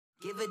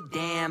Give a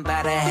damn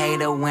about a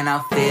hater when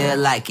I feel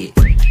like it.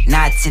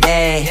 Not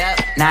today,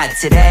 not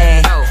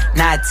today,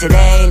 not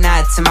today,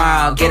 not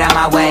tomorrow. Get out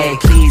my way,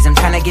 please, I'm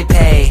trying to get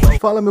paid.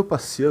 Fala meu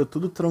parceiro,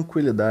 tudo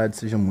tranquilidade,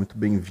 seja muito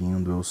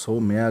bem-vindo. Eu sou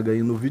o Mega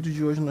e no vídeo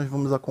de hoje nós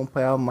vamos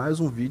acompanhar mais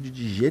um vídeo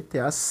de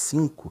GTA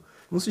V.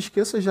 Não se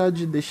esqueça já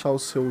de deixar o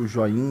seu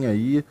joinha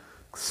aí.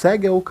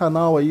 Segue o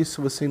canal aí se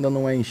você ainda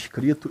não é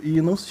inscrito e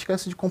não se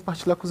esquece de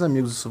compartilhar com os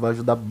amigos, isso vai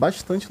ajudar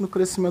bastante no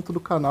crescimento do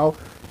canal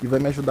e vai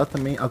me ajudar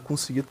também a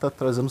conseguir estar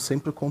trazendo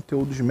sempre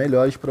conteúdos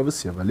melhores para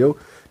você, valeu?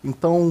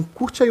 Então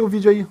curte aí o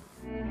vídeo aí.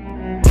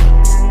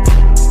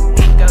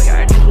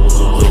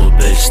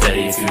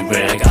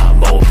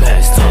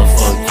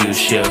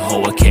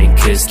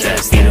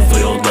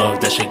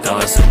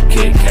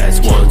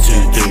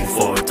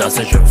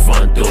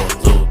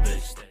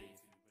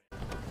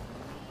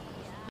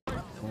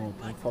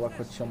 Vamos falar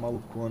com a tia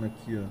malucona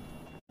aqui, ó.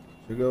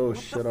 Chega, ô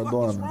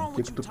cheiradona, o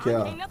que tu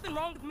quer?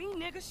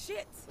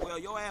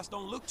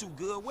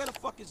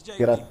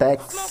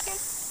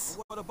 Piratex.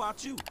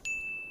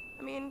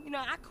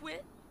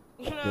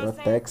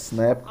 Piratex,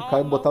 na época o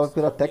cara botava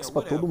Piratex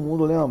pra todo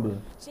mundo,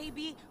 lembra?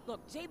 JB, look,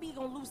 JB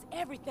gonna lose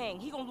everything.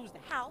 He gonna lose the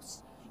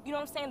house, you know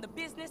what I'm saying, the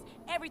business,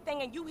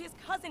 everything, and you his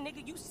cousin,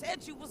 nigga, you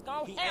said you was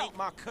gonna help. He ain't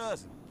my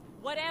cousin.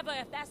 Whatever,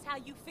 if that's how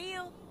you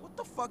feel. What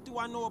the fuck do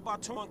I know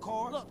about towing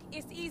cars? Look,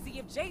 it's easy.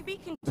 If JB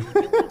can do,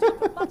 you can do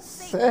for fuck's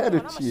sake.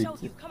 Sério, Come on, I'ma show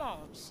Tiki? you. Come on,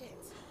 shit.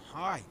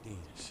 Alright then,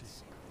 shit.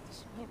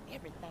 This win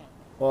everything.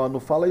 Ó, não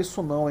fala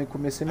isso não, hein?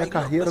 Comecei minha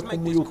carreira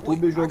como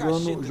youtuber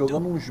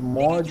jogando uns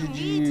mods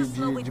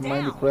de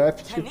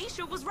Minecraft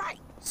Tanisha was right.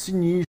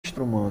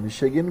 sinistro, mano. E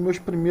cheguei nos meus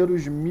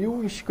primeiros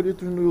 1000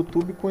 inscritos no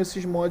YouTube com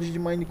esses mods de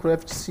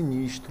Minecraft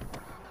sinistro.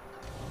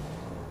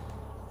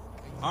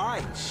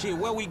 Alright, shit,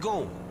 where we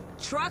going?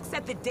 Trucks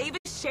at the Davis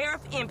Sheriff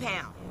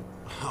Impound.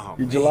 Oh,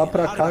 E de lá man,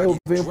 pra how cá did I eu get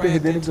venho dragged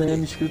perdendo e into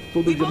ganhando this? inscrito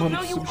todo dia, mas não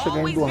consigo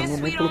chegar em dormir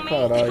nem pelo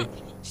caralho.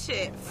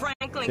 Shit,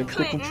 Franklin Tem que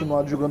ter Clinton.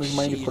 continuado jogando os Shit,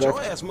 your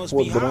Minecraft ass must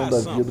be high podrão or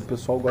da vida, o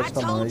pessoal I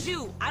gosta told mais.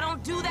 you, I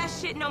don't do that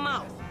shit no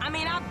more. I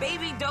mean, I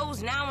baby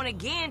doze now and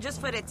again just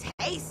for the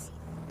taste.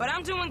 But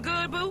I'm doing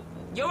good, boo.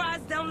 Your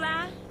eyes don't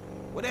lie.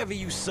 Whatever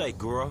you say,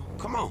 girl.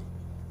 Come on.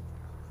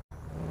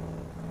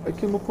 É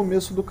que no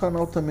começo do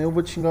canal também eu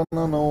vou te enganar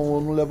não,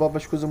 eu não levava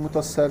as coisas muito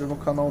a sério no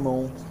canal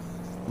não.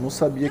 Eu não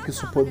sabia que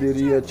isso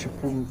poderia,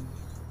 tipo,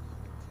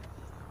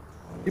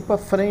 ir pra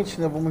frente,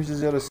 né, vamos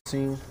dizer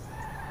assim.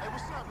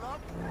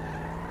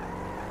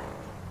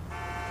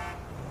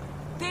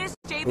 There's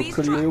Eu JB's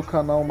criei o truck.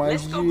 canal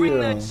mais Let's de... go bring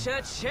the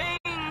cha-ching,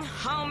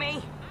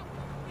 homie.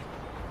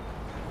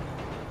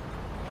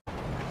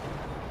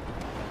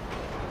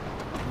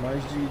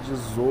 mais de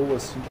zoa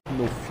assim com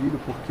meu filho,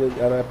 porque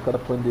era a época da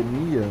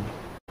pandemia.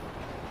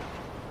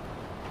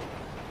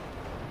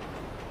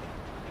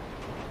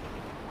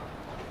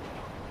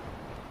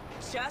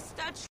 Just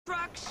a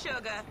truck,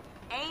 sugar.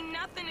 Ain't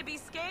nothing to be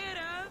scared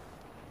of.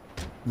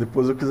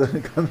 Depois eu quis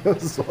arrancar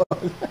meus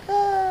olhos.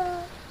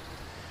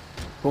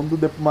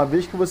 Uma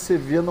vez que você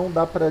vê, não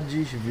dá pra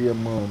desver,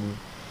 mano.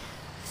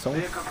 Isso é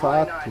um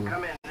fato.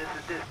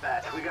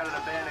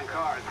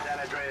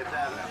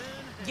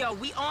 Yo,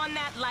 we on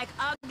that like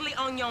ugly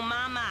on your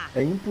mama.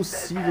 É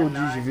impossível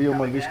desver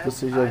uma vez que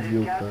você já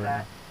viu,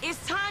 cara. It's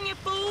Tanya,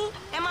 fool,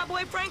 and my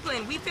boy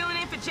Franklin. We filling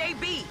in for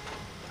JB.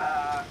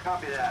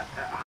 Copy that.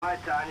 Hi,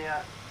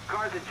 Tanya.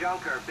 Car's a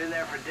junker. Been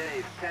there for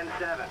days.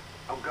 10-7.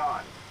 I'm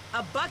gone.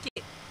 A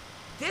bucket.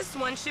 This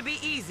one should be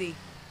easy.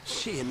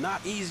 Shit,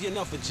 not easy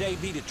enough for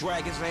JB to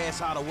drag his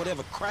ass out of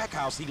whatever crack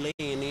house he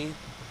laying in.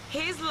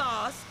 His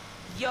loss,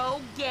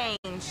 yo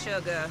gain,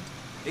 sugar.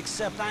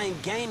 Except I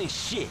ain't gaining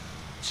shit,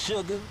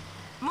 sugar.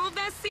 Move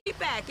that seat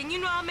back, and you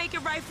know I'll make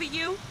it right for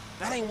you.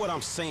 That ain't what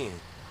I'm saying.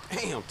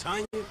 Damn,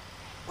 Tanya.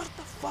 What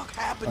the fuck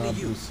happened to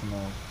you? Por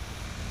sinal.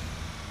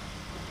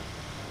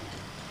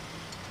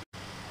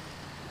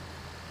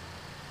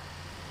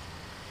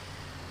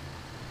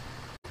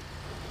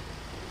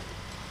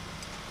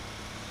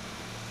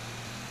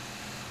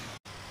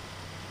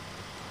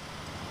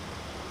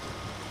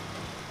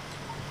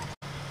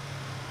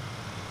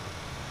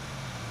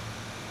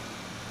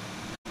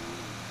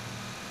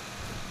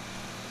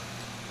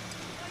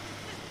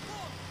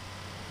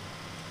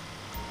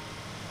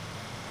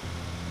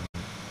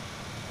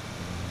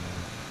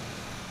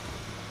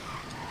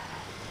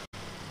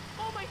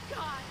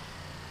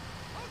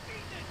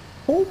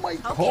 Oh my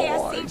god! Okay,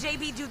 I've seen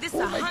JB do this Oh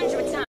my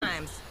 100 God.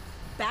 times.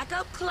 Back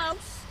up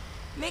close.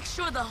 Make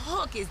sure the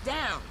hook is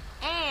down.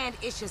 And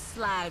it should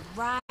slide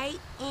right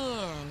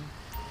in.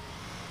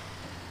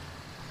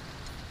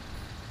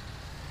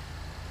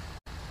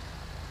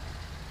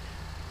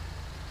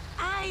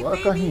 Aye, Bora,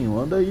 baby. carrinho,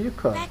 anda aí,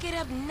 cara. Back it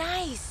up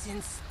nice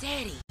and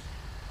steady.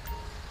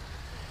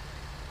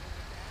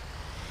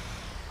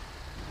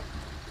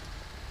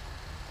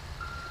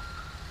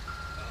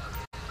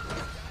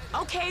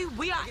 Okay,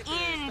 we are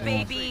in,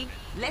 baby.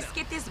 Let's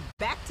get this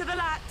back to the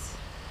lot.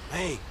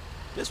 Hey,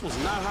 this was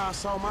not how I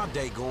saw my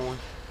day going.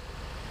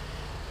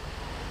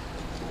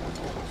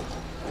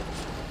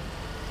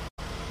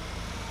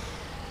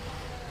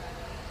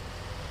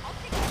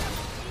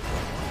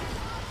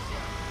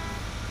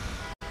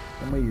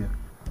 Calma aí.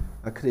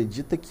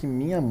 Acredita que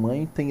minha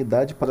mãe tem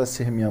idade para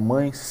ser minha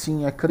mãe?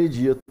 Sim,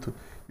 acredito.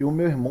 E o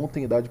meu irmão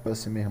tem idade para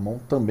ser meu irmão?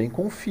 Também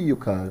confio,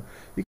 cara.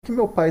 E que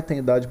meu pai tem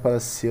idade para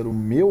ser o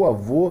meu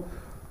avô?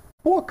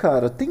 Pô,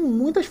 cara, tem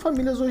muitas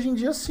famílias hoje em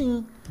dia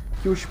assim,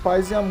 que os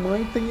pais e a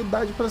mãe têm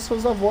idade para ser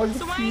os avós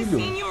do filho.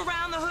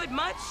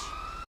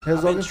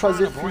 Resolvem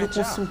fazer filho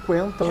com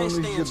 50 anos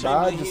de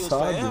idade,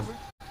 sabe?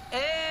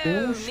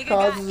 Tem uns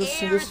casos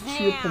assim desse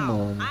tipo,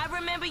 mano.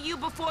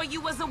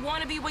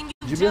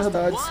 De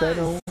verdade,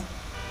 sério.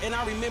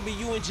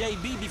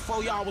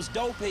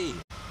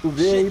 Tu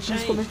vê aí,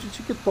 principalmente no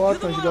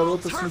TikTok, umas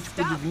garotas assim,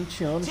 tipo de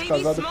 20 anos,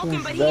 casadas com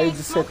uns velhos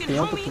de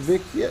 70, tu vê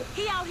que é...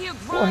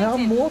 Porra, é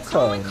amor,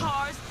 cara.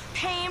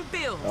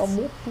 É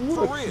amor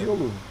puro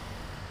aquilo.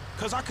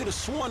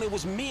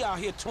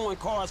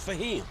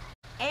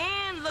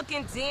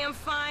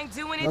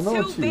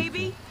 Não,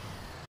 Tito.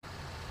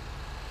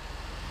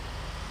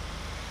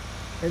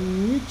 É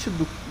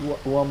nítido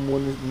o amor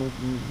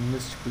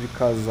nesse tipo de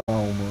casal,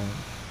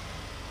 mano.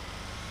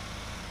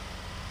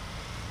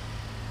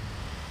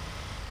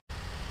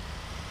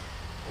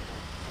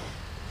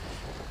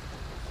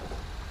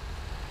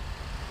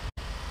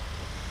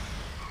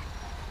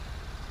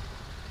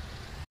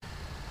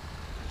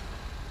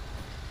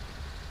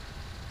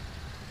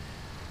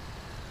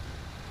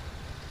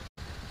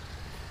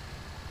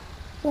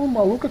 Pô, o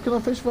maluco aqui na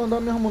frente vai andar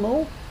mesmo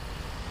não?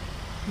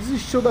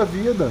 Desistiu da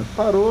vida,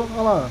 parou,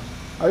 olha lá.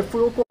 Aí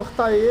fui eu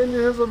cortar ele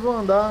e resolveu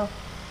andar.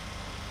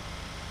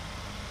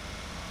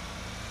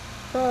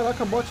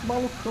 Caraca, bote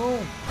malucão.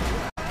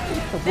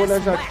 Eita, vou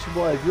olhar Jacket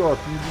Boy, viu? Ó,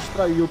 tu me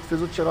distraiu, tu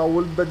fez eu tirar o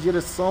olho da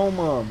direção,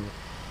 mano.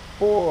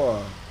 Pô.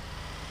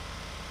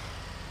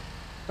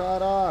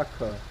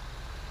 Caraca.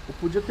 Eu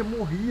podia ter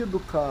morrido,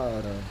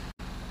 cara.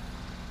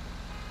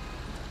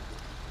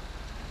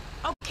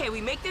 Okay,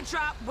 we make the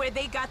drop where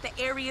they got the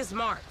areas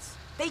marked.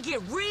 They get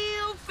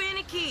real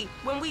finicky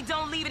when we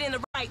don't leave it in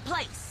the right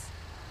place.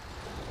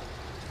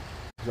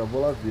 Já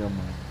vou lá ver,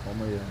 mano.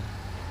 Calma aí.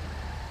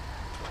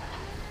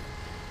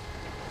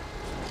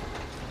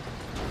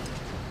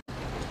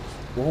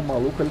 Porra, o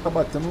maluco ele tá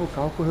batendo no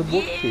carro que eu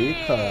reboquei,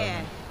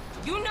 cara.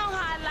 You know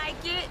how I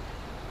like it.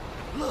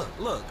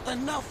 Look,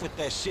 enough with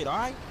that shit,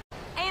 alright?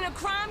 Ain't a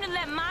crime to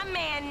let my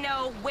man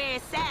know where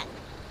it's at.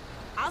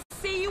 I'll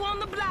see you on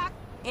the block.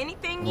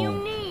 Anything you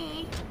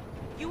need,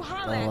 you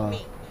holler at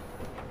me.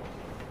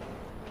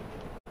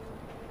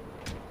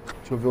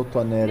 Deixa eu ver o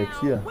tonere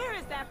aqui, ó.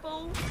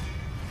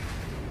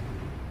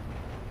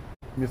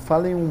 Me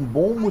falem um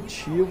bom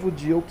motivo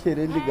de eu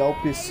querer ligar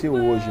o PC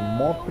hoje.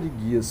 Mó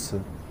preguiça.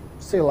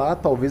 Sei lá,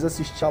 talvez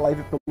assistir a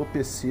live pelo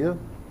PC.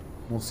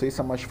 Não sei se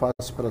é mais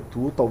fácil pra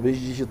tu. Talvez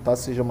digitar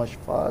seja mais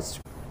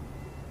fácil.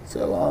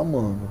 Sei lá,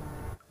 mano.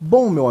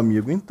 Bom, meu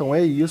amigo, então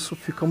é isso.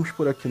 Ficamos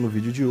por aqui no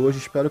vídeo de hoje.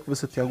 Espero que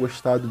você tenha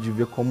gostado de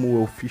ver como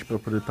eu fiz para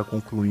poder estar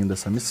concluindo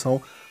essa missão.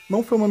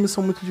 Não foi uma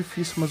missão muito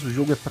difícil, mas o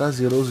jogo é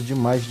prazeroso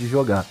demais de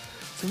jogar.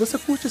 Se você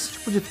curte esse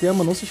tipo de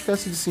tema, não se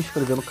esquece de se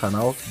inscrever no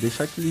canal,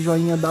 deixar aquele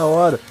joinha da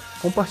hora,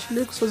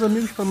 compartilhe com seus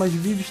amigos para mais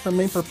vídeos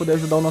também, para poder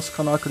ajudar o nosso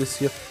canal a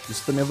crescer.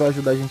 Isso também vai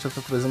ajudar a gente a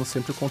estar trazendo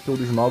sempre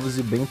conteúdos novos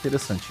e bem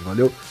interessantes.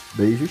 Valeu?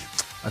 Beijos,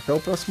 até o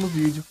próximo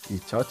vídeo e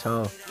tchau,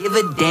 tchau. Give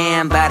a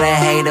damn about a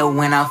hater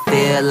when I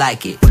feel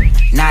like it.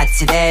 Not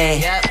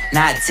today,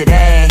 not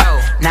today,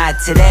 not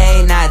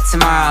today, not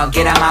tomorrow.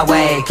 Get out my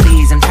way,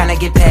 please, I'm tryna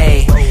get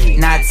paid.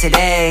 Not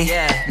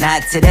today,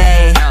 not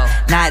today,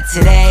 not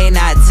today,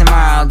 not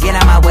tomorrow. Get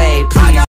out my way, please.